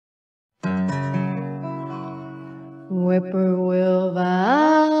Whippoorwill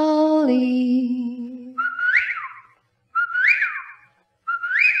Valley.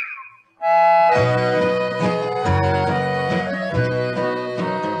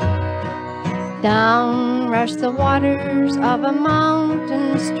 Down rush the waters of a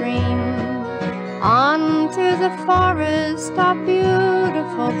mountain stream, on through the forest of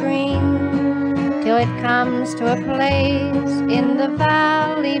beautiful green, till it comes to a place in the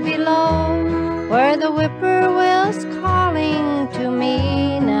valley below, where the whippoorwill's calling to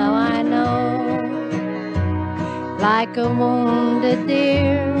me. Now I know, like a wounded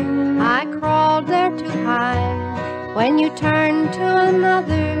deer, I crawled there to hide. When you turned to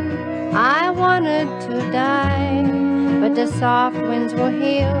another, I wanted to die, but the soft winds will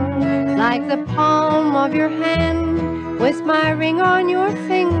heal like the palm of your hand, with my ring on your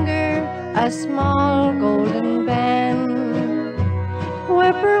finger, a small golden band.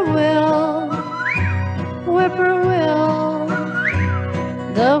 Whippoorwill, whippoorwill,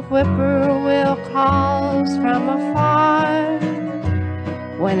 the whippoorwill calls from afar,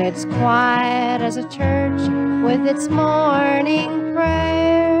 when it's quiet as a church with its morning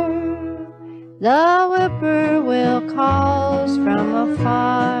prayer. The whippoorwill calls from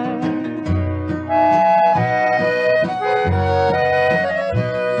afar.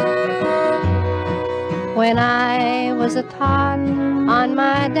 When I was a tot on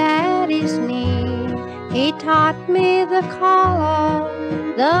my daddy's knee, he taught me the call of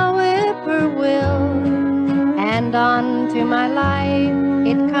the whippoorwill, and on through my life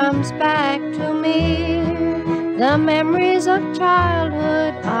it comes back to me. The memories of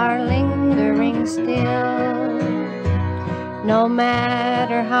childhood are lingering still. No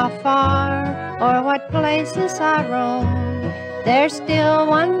matter how far or what places I roam, there's still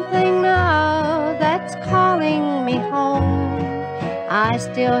one thing now that's calling me home. I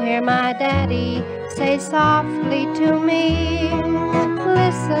still hear my daddy say softly to me,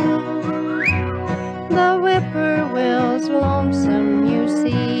 listen, the whippoorwill's lonesome, you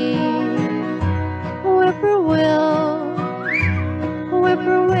see. Whippoorwill,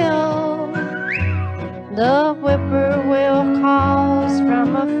 whippoorwill, the whippoorwill calls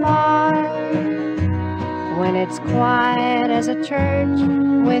from afar, when it's quiet as a church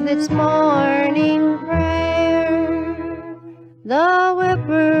with its morning prayer. The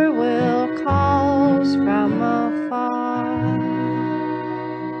whippoorwill calls from